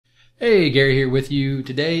Hey, Gary here with you.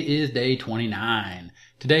 Today is day 29.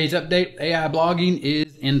 Today's update, AI blogging,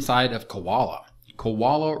 is inside of Koala.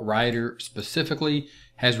 KoalaWriter specifically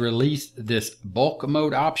has released this bulk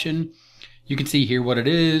mode option. You can see here what it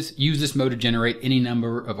is. Use this mode to generate any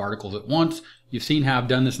number of articles at once. You've seen how I've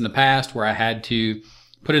done this in the past where I had to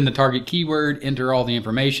put in the target keyword, enter all the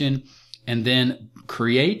information, and then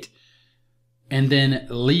create, and then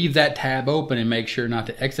leave that tab open and make sure not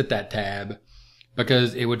to exit that tab,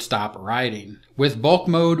 because it would stop writing. With bulk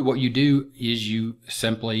mode, what you do is you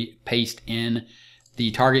simply paste in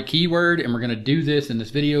the target keyword, and we're going to do this in this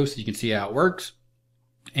video so you can see how it works.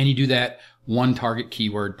 And you do that one target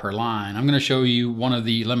keyword per line. I'm going to show you one of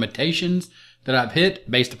the limitations that I've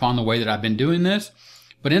hit based upon the way that I've been doing this.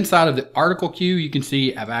 But inside of the article queue, you can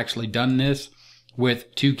see I've actually done this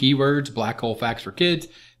with two keywords: black hole facts for kids,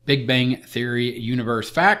 Big Bang Theory universe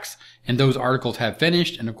facts, and those articles have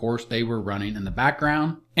finished, and of course they were running in the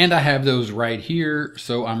background. And I have those right here,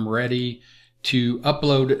 so I'm ready to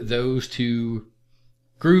upload those to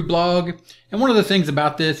Grooveblog. And one of the things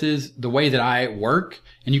about this is the way that I work,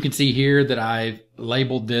 and you can see here that I've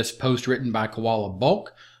labeled this post written by Koala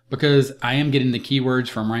Bulk because I am getting the keywords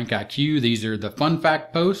from Rank IQ. These are the fun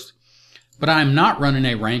fact posts, but I'm not running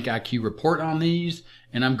a Rank IQ report on these.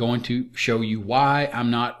 And I'm going to show you why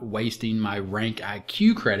I'm not wasting my Rank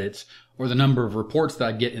IQ credits or the number of reports that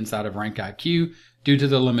I get inside of Rank IQ due to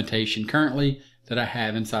the limitation currently that I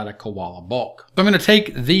have inside of Koala Bulk. So I'm going to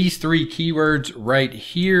take these three keywords right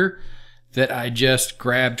here that I just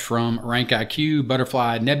grabbed from Rank IQ: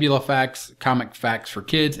 butterfly nebula facts, comic facts for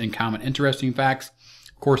kids, and common interesting facts.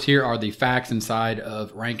 Of course, here are the facts inside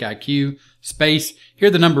of Rank IQ space. Here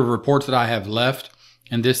are the number of reports that I have left,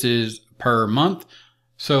 and this is per month.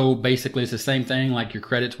 So basically it's the same thing like your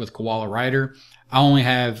credits with KoalaWriter. I only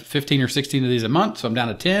have 15 or 16 of these a month, so I'm down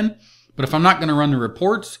to 10. But if I'm not going to run the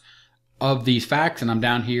reports of these facts, and I'm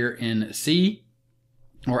down here in C,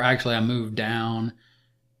 or actually I moved down,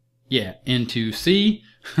 into C.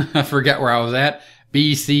 I forgot where I was at.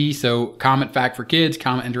 B, C, so comet fact for kids,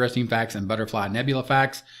 common interesting facts, and butterfly nebula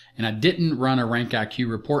facts. And I didn't run a Rank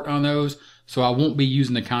IQ report on those, so I won't be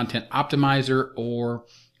using the content optimizer or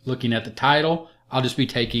looking at the title. I'll just be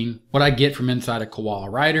taking what I get from inside of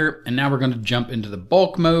KoalaWriter. And now we're going to jump into the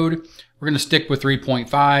bulk mode. We're going to stick with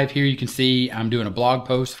 3.5. Here you can see I'm doing a blog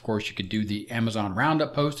post. Of course, you could do the Amazon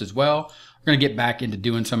Roundup post as well. We're going to get back into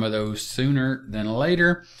doing some of those sooner than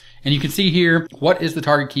later. And you can see here, what is the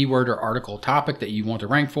target keyword or article topic that you want to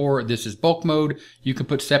rank for? This is bulk mode. You can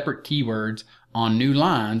put separate keywords on new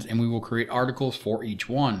lines, and we will create articles for each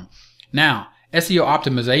one. Now, SEO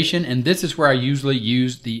optimization, and this is where I usually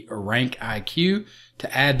use the Rank IQ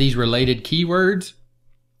to add these related keywords,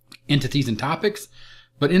 entities, and topics.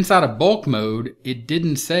 But inside of bulk mode, it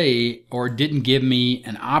didn't say, or didn't give me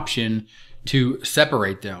an option to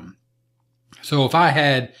separate them. So if I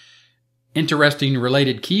had interesting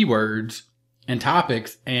related keywords and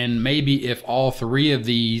topics, and maybe if all three of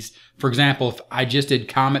these, for example, if I just did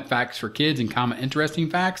comet facts for kids and common interesting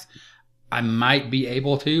facts, I might be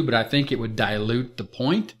able to, but I think it would dilute the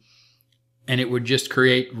point, and it would just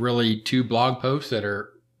create really two blog posts that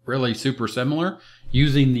are really super similar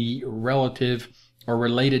using the relative or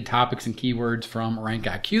related topics and keywords from Rank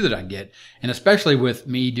IQ that I get, and especially with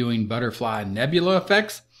me doing butterfly nebula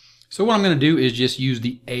effects. So what I'm going to do is just use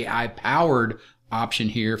the AI powered option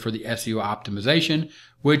here for the SEO optimization,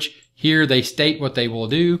 which here they state what they will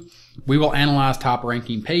do. We will analyze top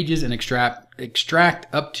ranking pages and extract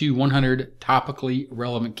up to 100 topically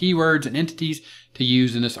relevant keywords and entities to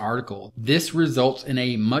use in this article. This results in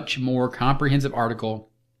a much more comprehensive article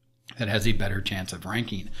that has a better chance of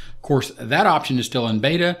ranking. Of course, that option is still in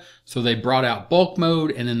beta, so they brought out bulk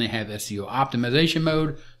mode, and then they have SEO optimization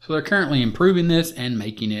mode. So they're currently improving this and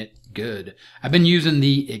making it good. I've been using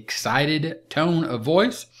the excited tone of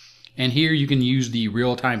voice, and here you can use the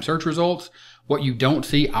real-time search results. What you don't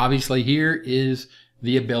see obviously here is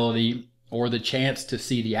the ability or the chance to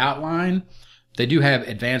see the outline. They do have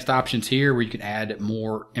advanced options here where you can add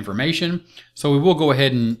more information. So we will go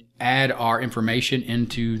ahead and add our information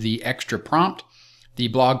into the extra prompt, the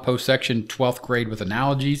blog post section, 12th grade with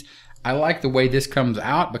analogies. I like the way this comes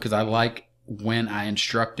out because I like when I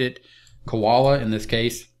instruct it, Koala in this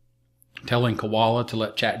case, telling Koala to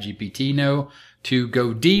let ChatGPT know to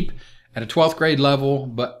go deep at a 12th grade level,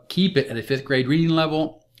 but keep it at a 5th grade reading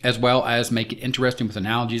level, as well as make it interesting with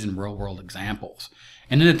analogies and real world examples.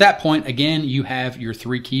 And then at that point, again, you have your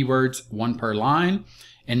three keywords, one per line.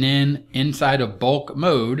 And then inside of bulk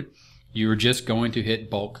mode, you're just going to hit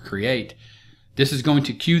bulk create. This is going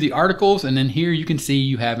to queue the articles. And then here you can see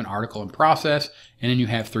you have an article in process, and then you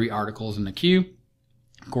have 3 articles in the queue.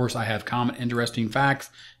 Of course, I have common interesting facts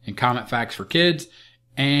and comet facts for kids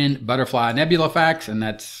and butterfly nebula facts, and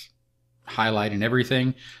that's highlighting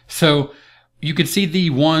everything. So you can see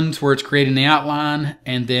the ones where it's creating the outline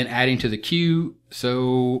and then adding to the queue.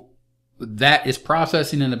 So that is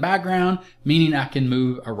processing in the background, meaning I can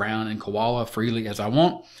move around in Koala freely as I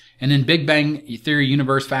want. And then Big Bang Theory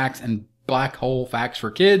universe facts and black hole facts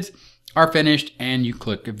for kids are finished, and you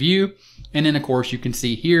click view. And then of course you can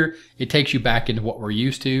see here, it takes you back into what we're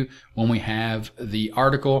used to when we have the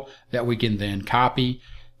article that we can then copy,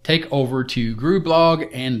 take over to Grooveblog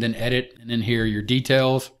and then edit. And then here are your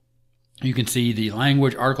details. You can see the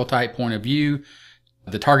language, article type, point of view,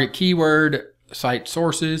 the target keyword, site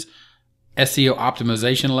sources, SEO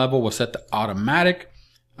optimization level was set to automatic.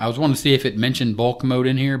 I was wanting to see if it mentioned bulk mode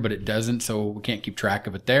in here, but it doesn't, so we can't keep track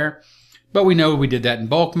of it there. But we know we did that in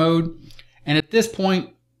bulk mode. And at this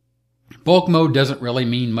point, bulk mode doesn't really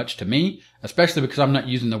mean much to me, especially because I'm not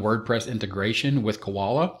using the WordPress integration with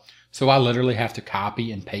Koala. So I literally have to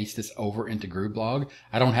copy and paste this over into Grooveblog.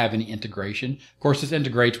 I don't have any integration. Of course, this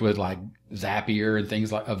integrates with like Zapier and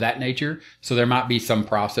things like of that nature. So there might be some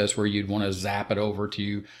process where you'd want to zap it over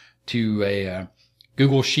to a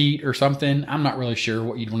Google Sheet or something. I'm not really sure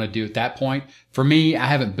what you'd want to do at that point. For me, I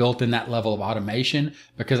haven't built in that level of automation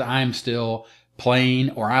because I'm still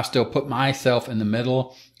playing, or I still put myself in the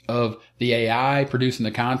middle of the AI producing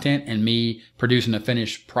the content and me producing a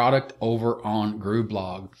finished product over on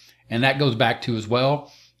Grooveblog. And that goes back to as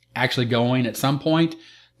well, actually going at some point,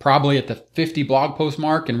 probably at the 50 blog post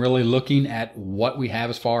mark, and really looking at what we have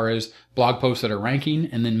as far as blog posts that are ranking,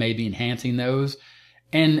 and then maybe enhancing those.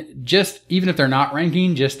 And just, even if they're not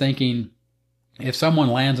ranking, just thinking, if someone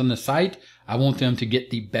lands on the site, I want them to get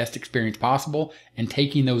the best experience possible, and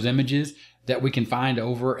taking those images that we can find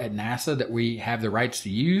over at NASA that we have the rights to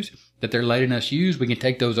use, that they're letting us use, we can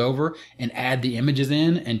take those over and add the images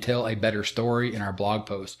in and tell a better story in our blog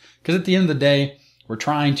posts. Because at the end of the day, we're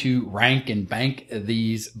trying to rank and bank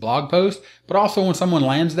these blog posts, but also when someone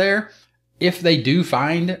lands there, if they do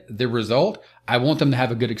find the result, I want them to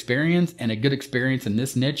have a good experience, and a good experience in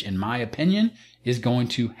this niche, in my opinion, is going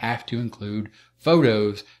to have to include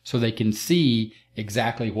photos so they can see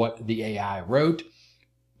exactly what the AI wrote.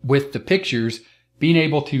 With the pictures, being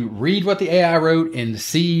able to read what the AI wrote and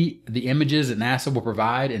see the images that NASA will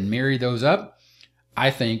provide and marry those up, I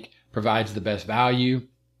think provides the best value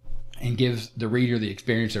and gives the reader the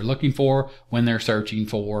experience they're looking for when they're searching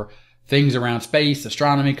for things around space,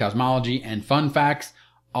 astronomy, cosmology, and fun facts,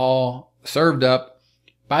 all served up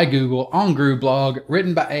by Google on Grooveblog,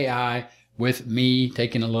 written by AI, with me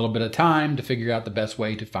taking a little bit of time to figure out the best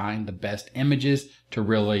way to find the best images to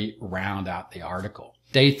really round out the article.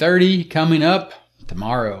 Day 30 coming up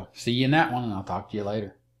tomorrow. See you in that one, and I'll talk to you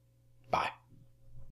later.